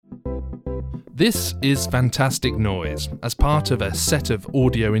This is Fantastic Noise. As part of a set of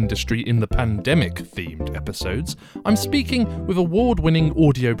audio industry in the pandemic themed episodes, I'm speaking with award-winning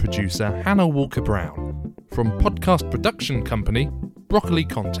audio producer Hannah Walker-Brown from podcast production company Broccoli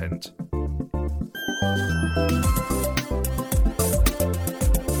Content.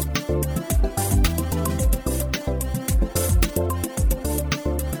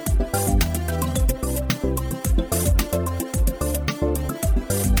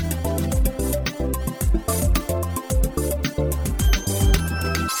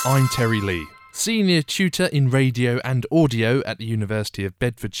 I'm Terry Lee, Senior Tutor in Radio and Audio at the University of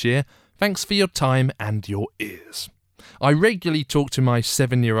Bedfordshire. Thanks for your time and your ears. I regularly talk to my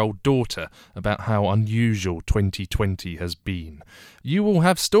 7-year-old daughter about how unusual 2020 has been. You will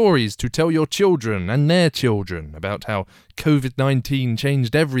have stories to tell your children and their children about how COVID-19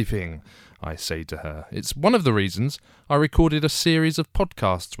 changed everything, I say to her. It's one of the reasons I recorded a series of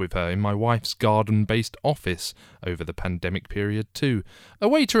podcasts with her in my wife's garden-based office over the pandemic period too. A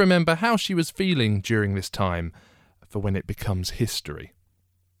way to remember how she was feeling during this time for when it becomes history.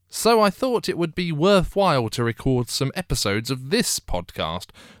 So I thought it would be worthwhile to record some episodes of this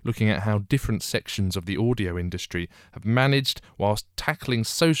podcast, looking at how different sections of the audio industry have managed whilst tackling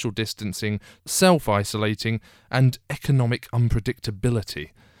social distancing, self-isolating, and economic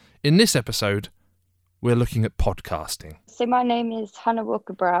unpredictability. In this episode, we're looking at podcasting. So my name is Hannah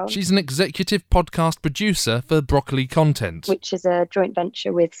Walker-Brown. She's an executive podcast producer for Broccoli Content, which is a joint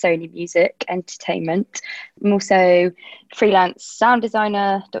venture with Sony Music Entertainment. I'm also freelance sound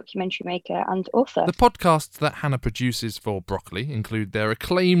designer, documentary maker and author. The podcasts that Hannah produces for Broccoli include their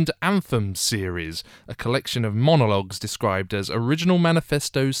acclaimed Anthem series, a collection of monologues described as original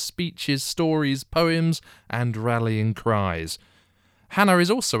manifestos, speeches, stories, poems and rallying cries. Hannah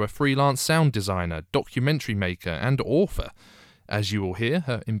is also a freelance sound designer, documentary maker and author. As you will hear,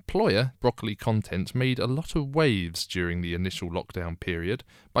 her employer, Broccoli Content, made a lot of waves during the initial lockdown period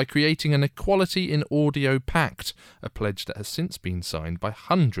by creating an Equality in Audio Pact, a pledge that has since been signed by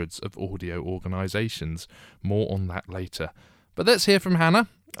hundreds of audio organisations. More on that later. But let's hear from Hannah.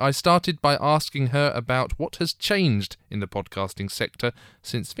 I started by asking her about what has changed in the podcasting sector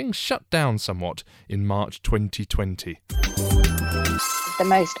since things shut down somewhat in March 2020. The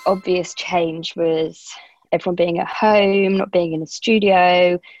most obvious change was everyone being at home, not being in a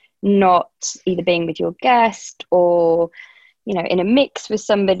studio, not either being with your guest or, in a mix with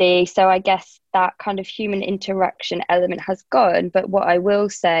somebody. So I guess that kind of human interaction element has gone. But what I will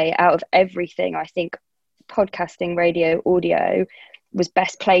say, out of everything, I think podcasting, radio, audio was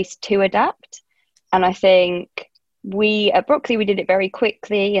best placed to adapt. And I think we at Broccoli, we did it very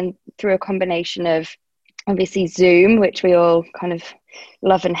quickly and through a combination of obviously Zoom, which we all kind of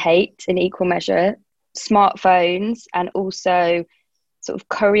love and hate in equal measure, smartphones, and also sort of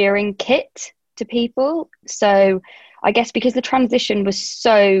couriering kit to people. So I guess because the transition was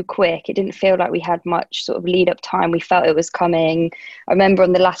so quick, it didn't feel like we had much sort of lead up time. We felt it was coming. I remember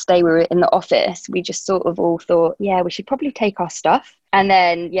on the last day we were in the office, we just sort of all thought, yeah, we should probably take our stuff. And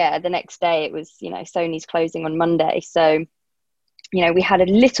then, the next day it was, Sony's closing on Monday. So, we had a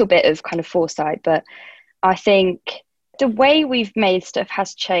little bit of kind of foresight, but I think the way we've made stuff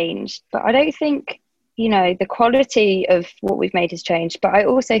has changed, but I don't think, the quality of what we've made has changed. But I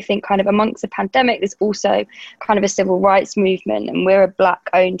also think kind of amongst the pandemic, there's also kind of a civil rights movement, and we're a Black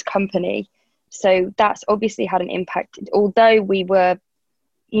owned company. So that's obviously had an impact. Although we were,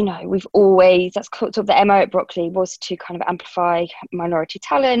 we've always, that's sort of the MO at Broccoli, was to kind of amplify minority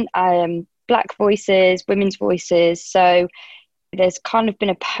talent, Black voices, women's voices. So there's kind of been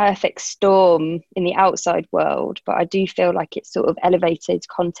a perfect storm in the outside world, but I do feel like it's sort of elevated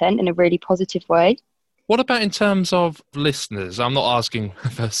content in a really positive way. What about in terms of listeners? I'm not asking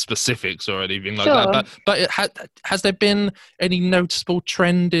for specifics or anything like Sure. that, but has there been any noticeable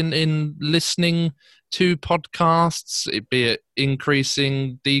trend in listening to podcasts, be it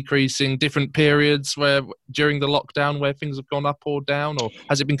increasing, decreasing, different periods where during the lockdown where things have gone up or down, or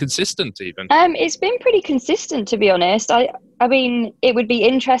has it been consistent even? It's been pretty consistent, to be honest. I mean, it would be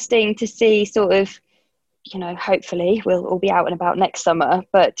interesting to see sort of, hopefully we'll all be out and about next summer,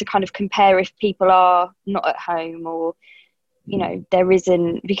 but to kind of compare if people are not at home or, there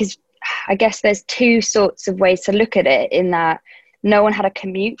isn't, because I guess there's two sorts of ways to look at it, in that no one had a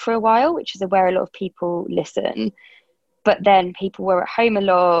commute for a while, which is where a lot of people listen. But then people were at home a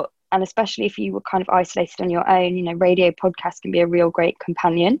lot. And especially if you were kind of isolated on your own, radio podcast can be a real great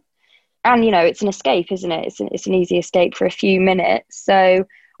companion. And, it's an escape, isn't it? It's an easy escape for a few minutes. So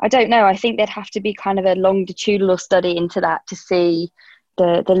I don't know. I think there'd have to be kind of a longitudinal study into that to see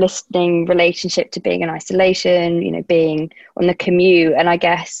the listening relationship to being in isolation, being on the commute. And I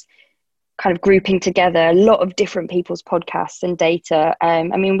guess kind of grouping together a lot of different people's podcasts and data. I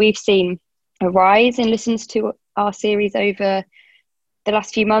mean, we've seen a rise in listens to our series over the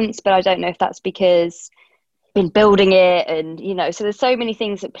last few months, but I don't know if that's because been building it, and so there's so many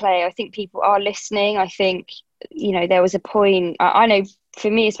things at play. I think people are listening. I think there was a point, I know for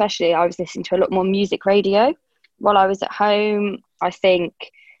me especially, I was listening to a lot more music radio while I was at home. I think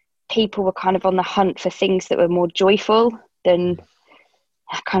people were kind of on the hunt for things that were more joyful than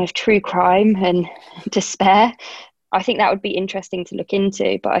kind of true crime and despair. I think that would be interesting to look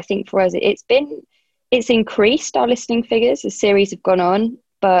into, but I think for us it's increased our listening figures as series have gone on,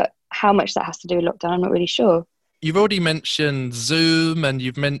 but how much that has to do with lockdown, I'm not really sure. You've already mentioned Zoom, and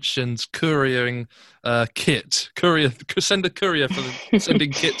you've mentioned couriering kit. Send a courier for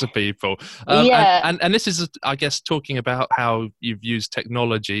sending kit to people. And this is, I guess, talking about how you've used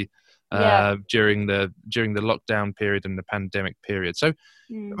technology during the lockdown period and the pandemic period. So,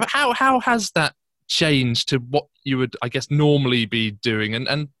 how has that changed to what you would, I guess, normally be doing,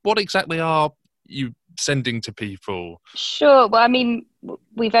 and what exactly are you sending to people? Sure. Well, I mean,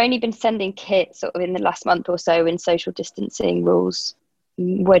 we've only been sending kits sort of in the last month or so when social distancing rules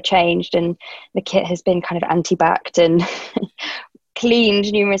were changed, and the kit has been kind of anti-backed and cleaned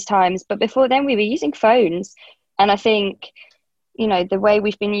numerous times. But before then we were using phones, and I think the way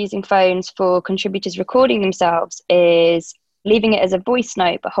we've been using phones for contributors recording themselves is leaving it as a voice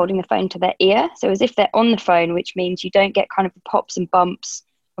note but holding the phone to their ear, so as if they're on the phone, which means you don't get kind of the pops and bumps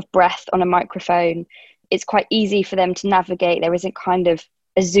of breath on a microphone. It's quite easy for them to navigate. There isn't kind of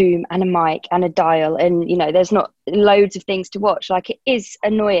a zoom and a mic and a dial, and there's not loads of things to watch. Like, it is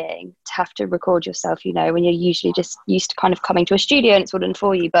annoying to have to record yourself when you're usually just used to kind of coming to a studio and it's all done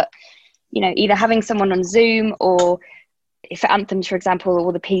for you. But either having someone on Zoom, or for anthems, for example,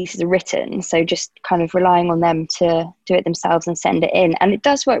 all the pieces are written, so just kind of relying on them to do it themselves and send it in. And it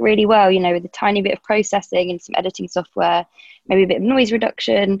does work really well, with a tiny bit of processing and some editing software, maybe a bit of noise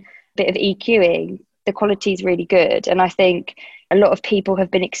reduction, a bit of EQing. The quality is really good. And I think a lot of people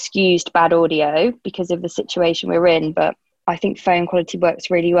have been excused bad audio because of the situation we're in, but I think phone quality works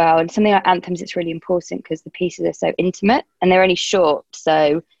really well. And something like anthems, it's really important because the pieces are so intimate and they're only short,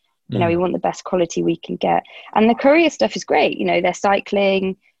 so we want the best quality we can get. And the courier stuff is great. They're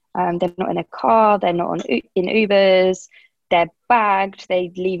cycling, they're not in a car, they're not in Ubers, they're bagged,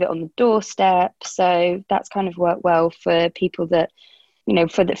 they leave it on the doorstep. So that's kind of worked well for people that,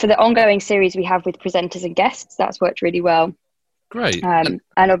 for the ongoing series we have with presenters and guests, that's worked really well. Great. And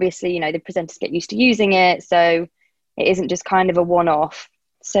obviously, the presenters get used to using it, so it isn't just kind of a one-off.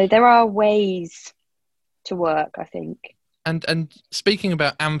 So there are ways to work, I think. And speaking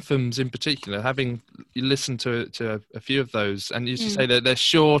about anthems in particular, having listened to a few of those, and you say that they're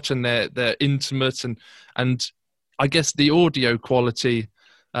short and they're intimate, and I guess the audio quality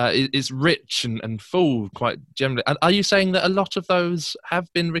is rich and full quite generally. Are you saying that a lot of those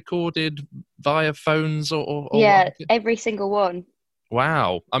have been recorded via phones or every single one?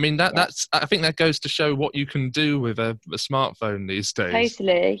 Wow. I mean, that's, I think that goes to show what you can do with a smartphone these days.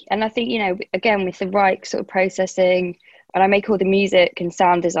 Totally. And I think, again, with the right sort of processing, and I make all the music and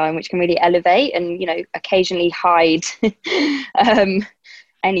sound design, which can really elevate and, occasionally hide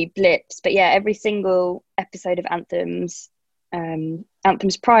any blips. But yeah, every single episode of Anthems,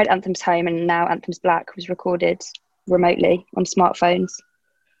 Anthems Pride, Anthems Home, and now Anthems Black was recorded remotely on smartphones.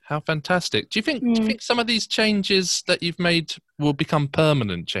 How fantastic. Do you think some of these changes that you've made will become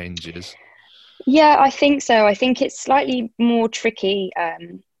permanent changes? Yeah, I think so. I think it's slightly more tricky.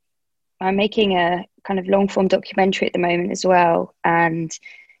 I'm making a kind of long form documentary at the moment as well. And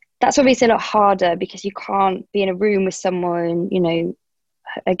that's obviously a lot harder because you can't be in a room with someone,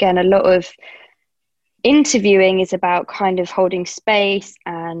 again, a lot of interviewing is about kind of holding space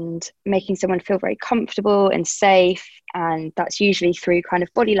and making someone feel very comfortable and safe. And that's usually through kind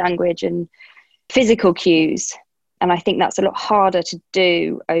of body language and physical cues. And I think that's a lot harder to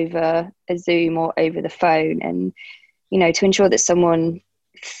do over a Zoom or over the phone. And, to ensure that someone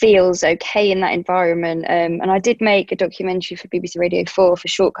feels okay in that environment. And I did make a documentary for BBC Radio 4 for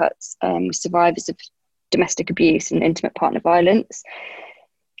Shortcuts with survivors of domestic abuse and intimate partner violence.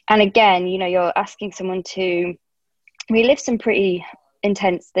 And again, you're asking someone to relive some pretty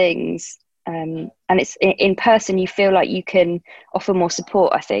intense things. And it's in person, you feel like you can offer more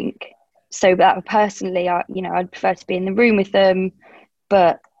support, I think. So that personally, I'd prefer to be in the room with them,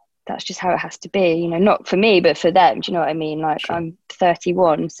 but that's just how it has to be, not for me, but for them. Do you know what I mean? Like, sure. I'm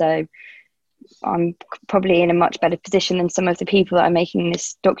 31, so I'm probably in a much better position than some of the people that I'm making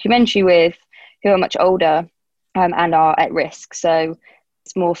this documentary with, who are much older and are at risk. So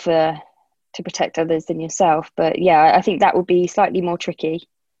it's more to protect others than yourself. But yeah, I think that would be slightly more tricky.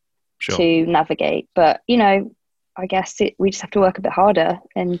 Sure. to navigate. But, I guess we just have to work a bit harder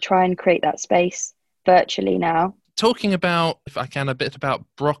and try and create that space virtually now. Talking about, if I can, a bit about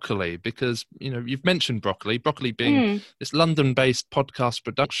Broccoli, because, you've mentioned Broccoli being this London-based podcast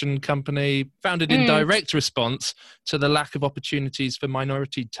production company founded in direct response to the lack of opportunities for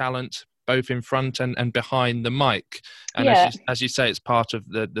minority talent, both in front and behind the mic. And as you say, it's part of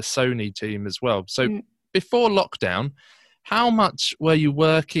the Sony team as well. So before lockdown, how much were you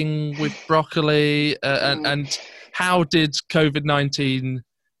working with Broccoli and how did COVID-19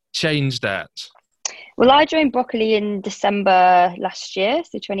 change that? Well, I joined Broccoli in December last year,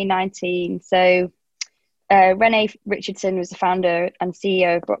 so 2019. So Renee Richardson was the founder and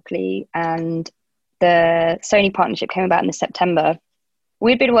CEO of Broccoli, and the Sony partnership came about in September.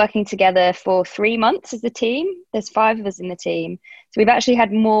 We'd been working together for 3 months as a team. There's 5 of us in the team. So we've actually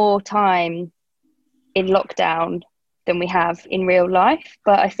had more time in lockdown than we have in real life.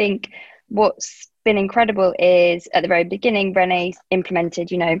 But I think what's been incredible is at the very beginning, Renee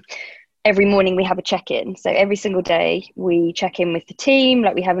implemented, every morning we have a check-in. So every single day we check in with the team.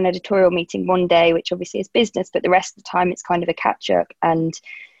 Like we have an editorial meeting one day, which obviously is business, but the rest of the time it's kind of a catch-up. And,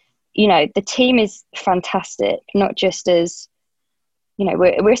 the team is fantastic, not just as,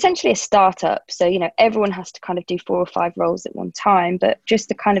 we're essentially a startup. So, everyone has to kind of do 4 or 5 roles at one time, but just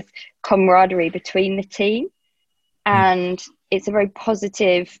the kind of camaraderie between the team. And it's a very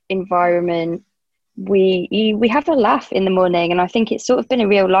positive environment. We have a laugh in the morning, and I think it's sort of been a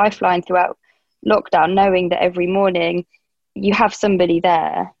real lifeline throughout lockdown, knowing that every morning you have somebody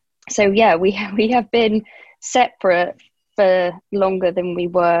there. So yeah, we have been separate for longer than we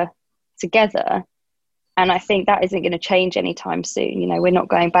were together, and I think that isn't going to change anytime soon. We're not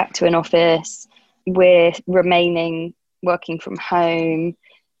going back to an office, we're remaining working from home,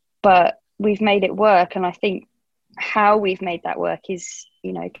 but we've made it work. And I think how we've made that work is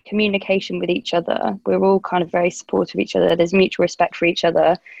communication with each other. We're all kind of very supportive of each other. There's mutual respect for each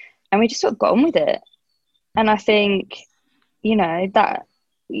other, and we just sort of got on with it. And I think that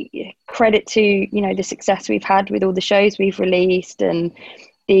credit to the success we've had with all the shows we've released and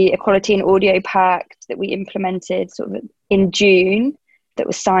the Equality in Audio Pact that we implemented sort of in June, that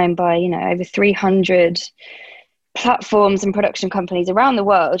was signed by over 300 platforms and production companies around the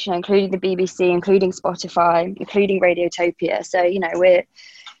world, including the BBC, including Spotify, including Radiotopia. So,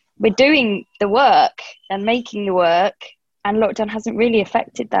 we're doing the work and making the work, and lockdown hasn't really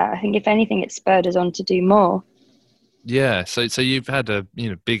affected that. I think if anything, it spurred us on to do more. Yeah, so you've had a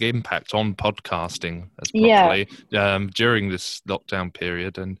big impact on podcasting as Broccoli during this lockdown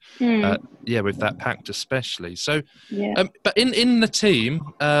period, and with that pact especially. So, but in the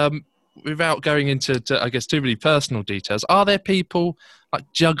team, without going into I guess too many personal details, are there people like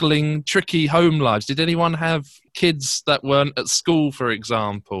juggling tricky home lives? Did anyone have kids that weren't at school, for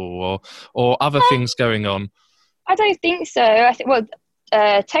example, or other things going on? I don't think so. I think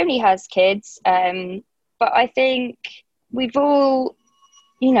Tony has kids, but I think we've all,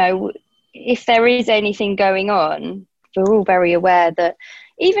 if there is anything going on, we're all very aware that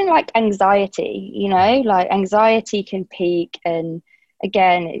even like anxiety, like anxiety can peak, and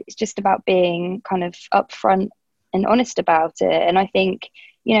again, it's just about being kind of upfront and honest about it. And I think,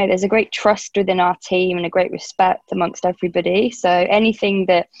 there's a great trust within our team and a great respect amongst everybody. So anything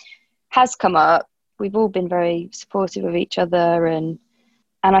that has come up, we've all been very supportive of each other. And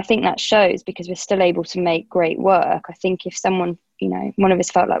I think that shows, because we're still able to make great work. I think if someone, one of us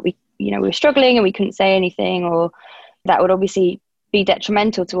felt like we were struggling and we couldn't say anything, or that would obviously be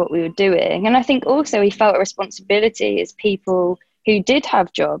detrimental to what we were doing. And I think also we felt a responsibility as people who did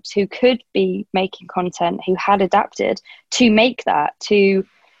have jobs, who could be making content, who had adapted, to make that, to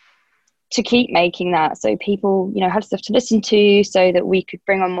keep making that. So people, had stuff to listen to, so that we could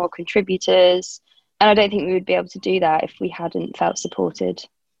bring on more contributors. And I don't think we would be able to do that if we hadn't felt supported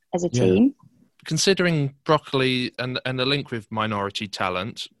as a team. Considering Broccoli and the link with minority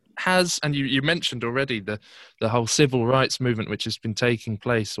talent, and you mentioned already the whole civil rights movement, which has been taking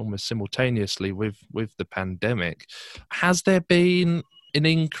place almost simultaneously with the pandemic, has there been an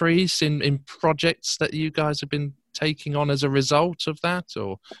increase in projects that you guys have been taking on as a result of that,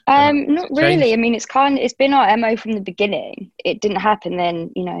 or not really? I mean, it's been our MO from the beginning. It didn't happen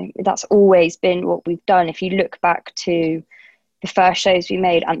then, that's always been what we've done. If you look back to the first shows we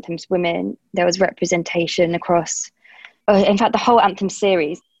made, Anthems Women, there was representation across in fact the whole Anthem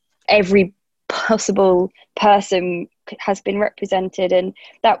series. Every possible person has been represented, and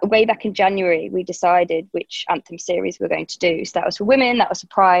that way back in January we decided which Anthem series we're going to do. So that was for women, that was for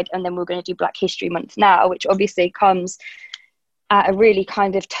Pride, and then we're going to do Black History Month now, which obviously comes at a really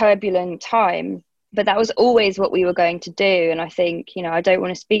kind of turbulent time But that was always what we were going to do. And I think, you know, I don't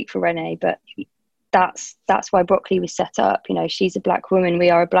want to speak for Renee, but that's why Broccoli was set up. You know, she's a black woman, we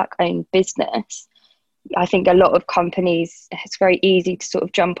are a black owned business. I think a lot of companies, it's very easy to sort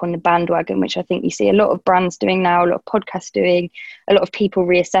of jump on the bandwagon, which I think you see a lot of brands doing now, a lot of podcasts doing, a lot of people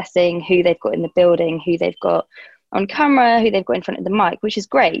reassessing who they've got in the building, who they've got on camera, who they've got in front of the mic, which is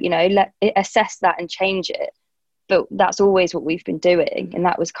great. You know, assess that and change it. But that's always what we've been doing. And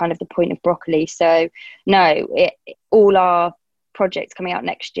that was kind of the point of Broccoli. So no, all our projects coming out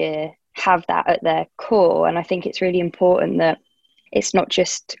next year have that at their core. And I think it's really important that it's not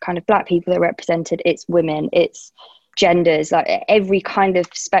just kind of black people that are represented, it's women, it's genders, like every kind of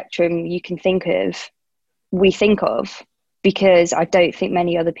spectrum you can think of, we think of, because I don't think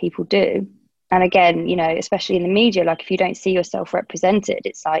many other people do. And again, you know, especially in the media, like if you don't see yourself represented,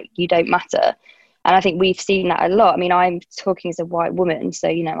 it's like you don't matter. And I think we've seen that a lot. I mean, I'm talking as a white woman, so,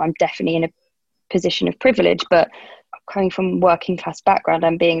 you know, I'm definitely in a position of privilege, but coming from working class background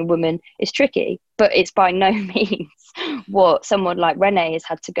and being a woman is tricky, but it's by no means what someone like Renee has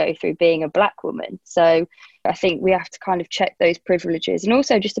had to go through being a black woman. So I think we have to kind of check those privileges, and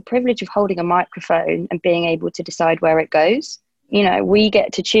also just the privilege of holding a microphone and being able to decide where it goes. You know, we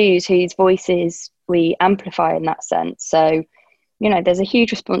get to choose whose voices we amplify in that sense. So, you know, there's a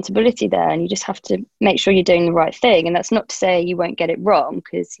huge responsibility there, and you just have to make sure you're doing the right thing. And that's not to say you won't get it wrong,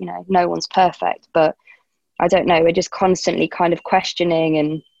 because, you know, no one's perfect, but I don't know, we're just constantly kind of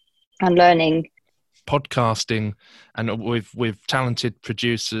questioning and learning. Podcasting, and with talented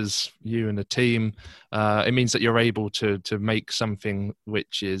producers, you and the team, it means that you're able to make something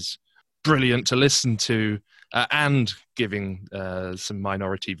which is brilliant to listen to, and giving some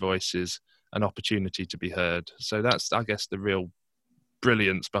minority voices an opportunity to be heard. So that's, I guess, the real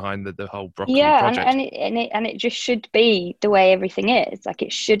brilliance behind the whole Broccoli project. And it just should be the way everything is. Like,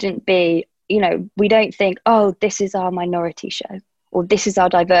 it shouldn't be, you know, we don't think, oh, this is our minority show or this is our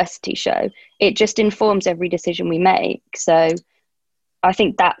diversity show. It just informs every decision we make. So I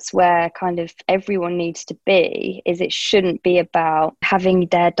think that's where kind of everyone needs to be, is it shouldn't be about having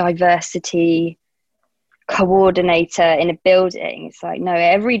their diversity coordinator in a building. It's like, no,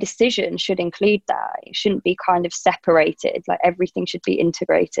 every decision should include that. It shouldn't be kind of separated. Like, everything should be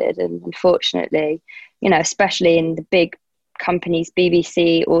integrated. And unfortunately, you know, especially in the big companies,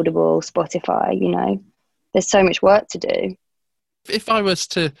 BBC, Audible, Spotify, you know, there's so much work to do. If I was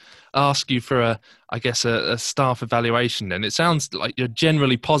to ask you for a staff evaluation, then it sounds like you're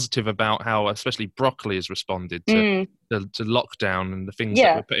generally positive about how especially Broccoli has responded to lockdown and the things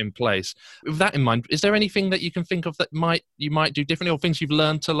that were put in place. With that in mind, is there anything that you can think of that you might do differently, or things you've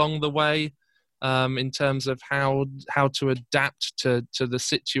learned along the way, in terms of how to adapt to the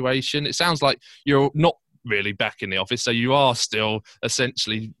situation? It sounds like you're not really back in the office, so you are still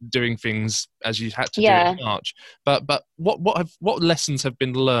essentially doing things as you had to do in March. But what lessons have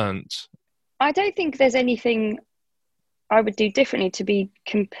been learned? I don't think there's anything I would do differently, to be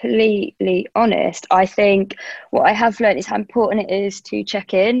completely honest. I think what I have learned is how important it is to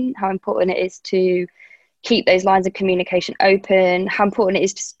check in, how important it is to keep those lines of communication open, how important it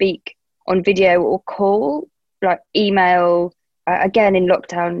is to speak on video or call, like email. Again, in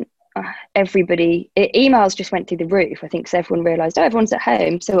lockdown, emails just went through the roof, I think, because everyone realized, oh, everyone's at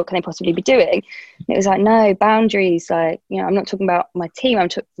home, so what can they possibly be doing? And it was like, no, boundaries. Like, you know, I'm not talking about my team, I'm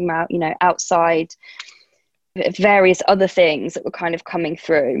talking about, you know, outside various other things that were kind of coming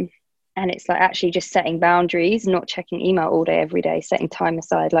through. And it's like actually just setting boundaries, not checking email all day every day, setting time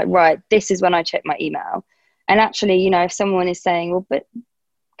aside, like, right, this is when I check my email. And actually, you know, if someone is saying, well, but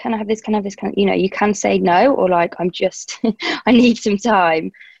can I have this, you know, you can say no, or like, I'm just I need some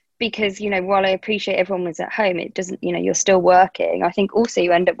time. Because, you know, while I appreciate everyone was at home, it doesn't, you know, you're still working. I think also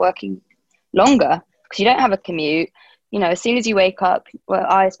you end up working longer because you don't have a commute. You know, as soon as you wake up, well,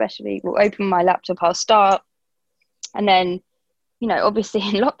 I especially will open my laptop, I'll start. And then, you know, obviously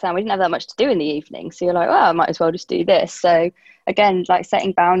in lockdown, we didn't have that much to do in the evening. So you're like, well, I might as well just do this. So again, like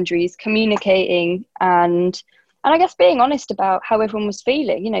setting boundaries, communicating, and I guess being honest about how everyone was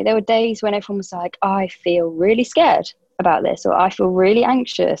feeling. You know, there were days when everyone was like, I feel really scared about this, or I feel really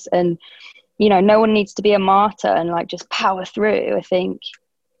anxious, and, you know, no one needs to be a martyr and like just power through. I think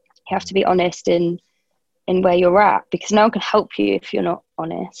you have to be honest in where you're at, because no one can help you if you're not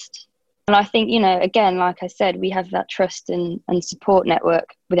honest. And I think, you know, again, like I said, we have that trust and support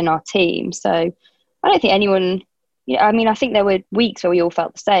network within our team. So I don't think anyone, you know, I mean, I think there were weeks where we all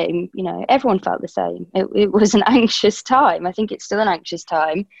felt the same. You know, everyone felt the same. It was an anxious time. I think it's still an anxious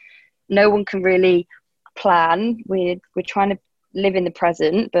time. No one can really plan. We're trying to live in the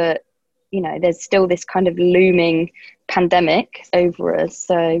present, but, you know, there's still this kind of looming pandemic over us.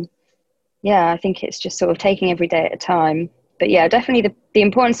 So yeah, I think it's just sort of taking every day at a time. But yeah, definitely the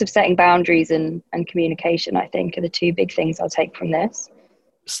importance of setting boundaries and communication, I think, are the two big things I'll take from this.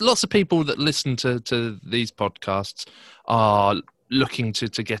 Lots of people that listen to these podcasts are looking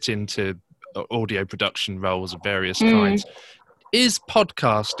to get into audio production roles of various kinds. Is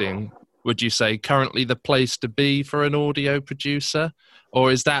podcasting, would you say, currently the place to be for an audio producer,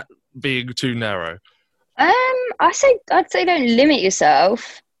 or is that being too narrow? I'd say don't limit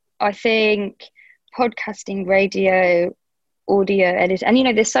yourself. I think podcasting, radio, audio edit,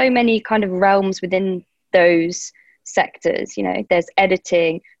 and there's so many kind of realms within those sectors. There's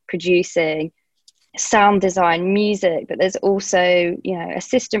editing, producing, sound design, music, but there's also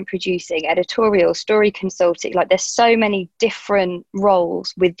assistant producing, editorial, story consulting. Like, there's so many different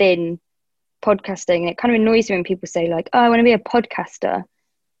roles within podcasting, and it kind of annoys me when people say, like, oh, I want to be a podcaster,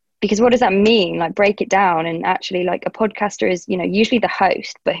 because what does that mean? Like, break it down. And actually, like, a podcaster is usually the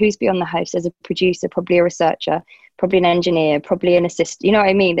host, but who's beyond the host? There's a producer, probably a researcher, probably an engineer, probably an assistant. You know what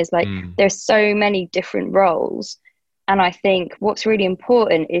I mean? There's there's so many different roles, and I think what's really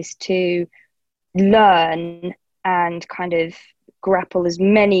important is to learn and kind of grapple as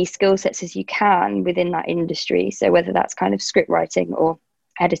many skill sets as you can within that industry. So whether that's kind of script writing or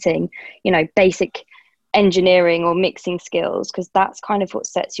editing, basic engineering or mixing skills, because that's kind of what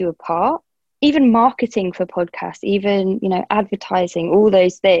sets you apart. Even marketing for podcasts, even advertising, all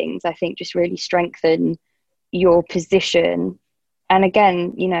those things, I think just really strengthen your position. And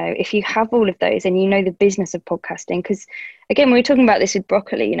again, if you have all of those and the business of podcasting, because again, we were talking about this with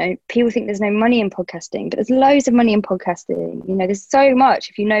Broccoli, people think there's no money in podcasting, but there's loads of money in podcasting. There's so much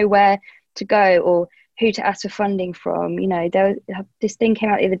if you know where to go or who to ask for funding from. This thing came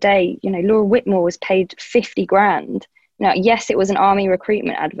out the other day, Laura Whitmore was paid 50 grand. Now, yes, it was an army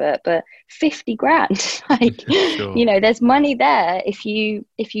recruitment advert, but 50 grand, like, Sure. There's money there. If you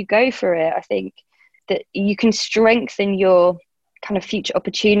go for it, I think that you can strengthen your kind of future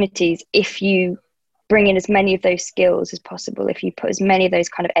opportunities if you bring in as many of those skills as possible, if you put as many of those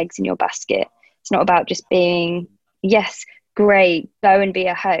kind of eggs in your basket. It's not about just being, yes, great, go and be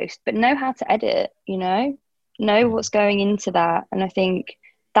a host, but know how to edit, know what's going into that. And I think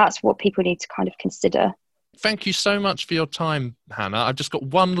that's what people need to kind of consider. Thank you so much for your time, Hannah. I've just got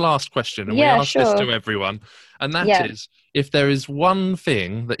one last question, and we Yeah, ask this sure. to everyone, and that is, if there is one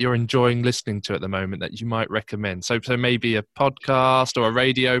thing that you're enjoying listening to at the moment that you might recommend, so maybe a podcast or a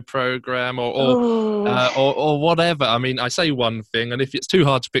radio program or whatever. I mean, I say one thing, and if it's too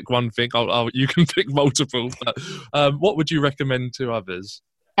hard to pick one thing, you can pick multiple. But what would you recommend to others?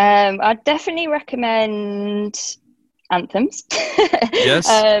 I'd definitely recommend Anthems. Yes.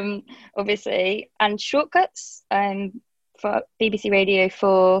 Obviously, and Shortcuts for BBC Radio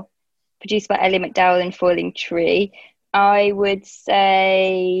 4, produced by Ellie McDowell and Falling Tree. I would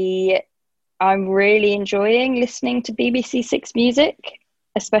say I'm really enjoying listening to BBC Six Music,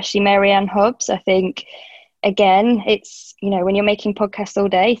 especially Marianne Hobbs. I think, again, it's, when you're making podcasts all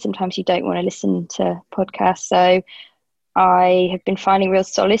day, sometimes you don't want to listen to podcasts. So I have been finding real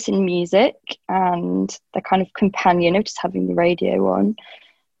solace in music and the kind of companion of just having the radio on.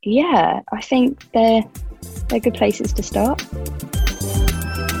 Yeah, I think they're good places to start.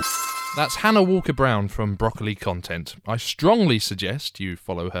 That's Hannah Walker-Brown from Broccoli Content. I strongly suggest you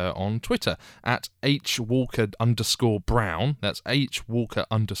follow her on Twitter at @hwalker_brown. That's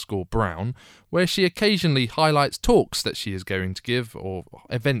 @hwalker_brown, where she occasionally highlights talks that she is going to give or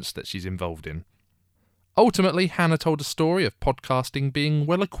events that she's involved in. Ultimately, Hannah told a story of podcasting being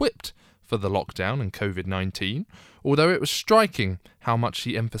well equipped for the lockdown and COVID-19, although it was striking how much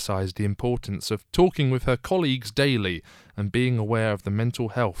she emphasised the importance of talking with her colleagues daily and being aware of the mental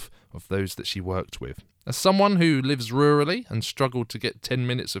health of those that she worked with. As someone who lives rurally and struggled to get 10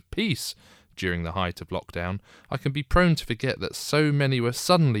 minutes of peace during the height of lockdown, I can be prone to forget that so many were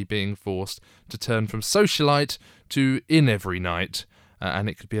suddenly being forced to turn from socialite to in every night, and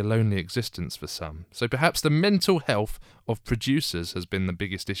it could be a lonely existence for some. So perhaps the mental health of producers has been the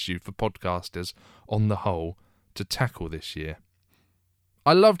biggest issue for podcasters on the whole to tackle this year.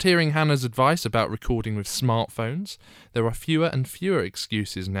 I loved hearing Hannah's advice about recording with smartphones. There are fewer and fewer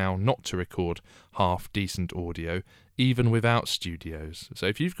excuses now not to record half-decent audio, even without studios. So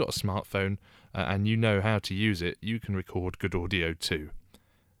if you've got a smartphone and you know how to use it, you can record good audio too.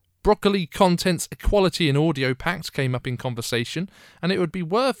 Broccoli Content's Equality in Audio Pact came up in conversation, and it would be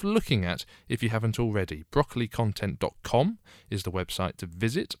worth looking at if you haven't already. BroccoliContent.com is the website to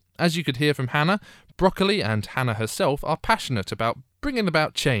visit. As you could hear from Hannah, Broccoli and Hannah herself are passionate about bringing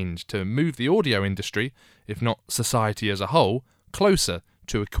about change to move the audio industry, if not society as a whole, closer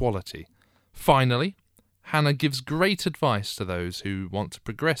to equality. Finally, Hannah gives great advice to those who want to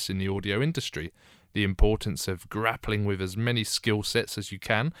progress in the audio industry. The importance of grappling with as many skill sets as you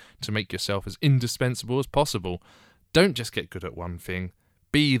can to make yourself as indispensable as possible. Don't just get good at one thing.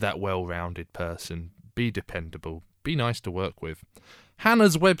 Be that well-rounded person. Be dependable. Be nice to work with.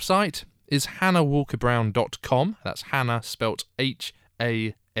 Hannah's website is hannahwalkerbrown.com. That's Hannah spelt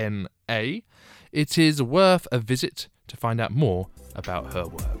Hana. It is worth a visit to find out more about her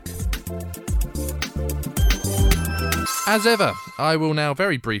work. As ever, I will now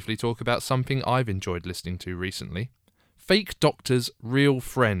very briefly talk about something I've enjoyed listening to recently. Fake Doctors, Real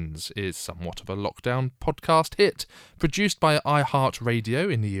Friends is somewhat of a lockdown podcast hit, produced by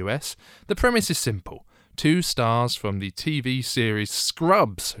iHeartRadio in the US. The premise is simple. 2 stars from the TV series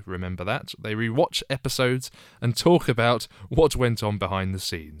Scrubs, remember that? They rewatch episodes and talk about what went on behind the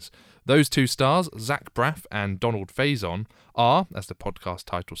scenes. Those 2 stars, Zach Braff and Donald Faison, are, as the podcast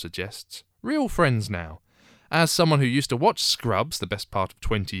title suggests, real friends now. As someone who used to watch Scrubs the best part of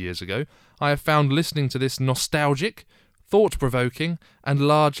 20 years ago, I have found listening to this nostalgic, thought-provoking, and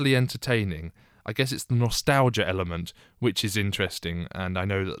largely entertaining. I guess it's the nostalgia element which is interesting, and I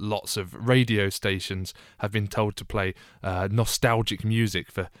know that lots of radio stations have been told to play nostalgic music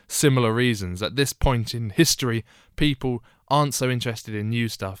for similar reasons. At this point in history, people aren't so interested in new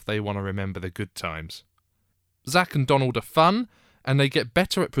stuff, they want to remember the good times. Zach and Donald are fun, and they get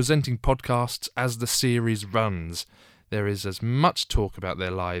better at presenting podcasts as the series runs. There is as much talk about their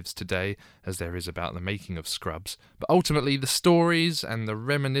lives today as there is about the making of Scrubs, but ultimately the stories and the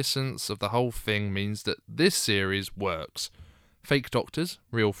reminiscence of the whole thing means that this series works. Fake Doctors,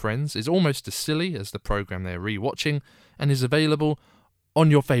 Real Friends is almost as silly as the programme they're rewatching and is available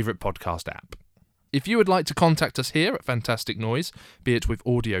on your favourite podcast app. If you would like to contact us here at Fantastic Noise, be it with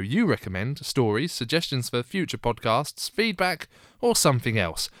audio you recommend, stories, suggestions for future podcasts, feedback, or something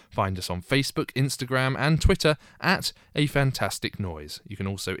else, find us on Facebook, Instagram, and Twitter at A Fantastic Noise. You can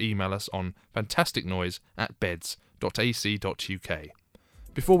also email us on fantasticnoise@beds.ac.uk.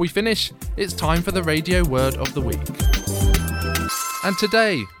 Before we finish, it's time for the radio word of the week. And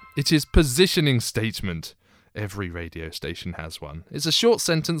today, it is positioning statement. Every radio station has one. It's a short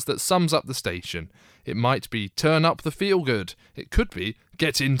sentence that sums up the station. It might be turn up the feel-good. It could be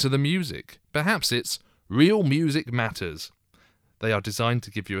get into the music. Perhaps it's real music matters. They are designed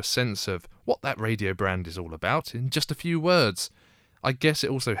to give you a sense of what that radio brand is all about in just a few words. I guess it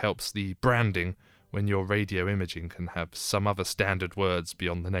also helps the branding when your radio imaging can have some other standard words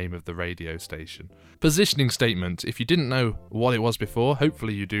beyond the name of the radio station. Positioning statement. If you didn't know what it was before,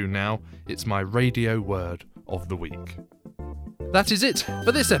 hopefully you do now. It's my radio word of the week. That is it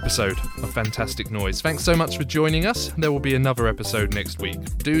for this episode of Fantastic Noise. Thanks so much for joining us. There will be another episode next week.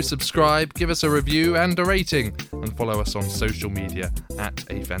 Do subscribe, give us a review and a rating, and follow us on social media at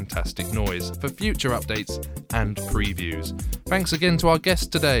A Fantastic Noise for future updates and previews. Thanks again to our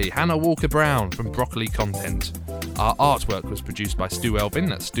guest today, Hannah Walker-Brown from Broccoli Content. Our artwork was produced by Stu Elvin,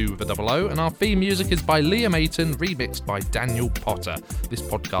 that's Stu with a double O, and our theme music is by Liam Aiton, remixed by Daniel Potter. This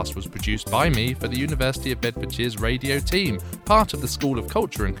podcast was produced by me for the University of Bedfordshire's radio team, part of the School of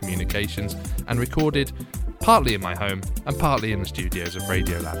Culture and Communications, and recorded partly in my home and partly in the studios of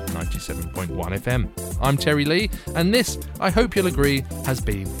Radiolab 97.1 FM. I'm Terry Lee, and this, I hope you'll agree, has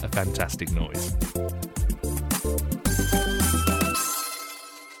been a fantastic noise.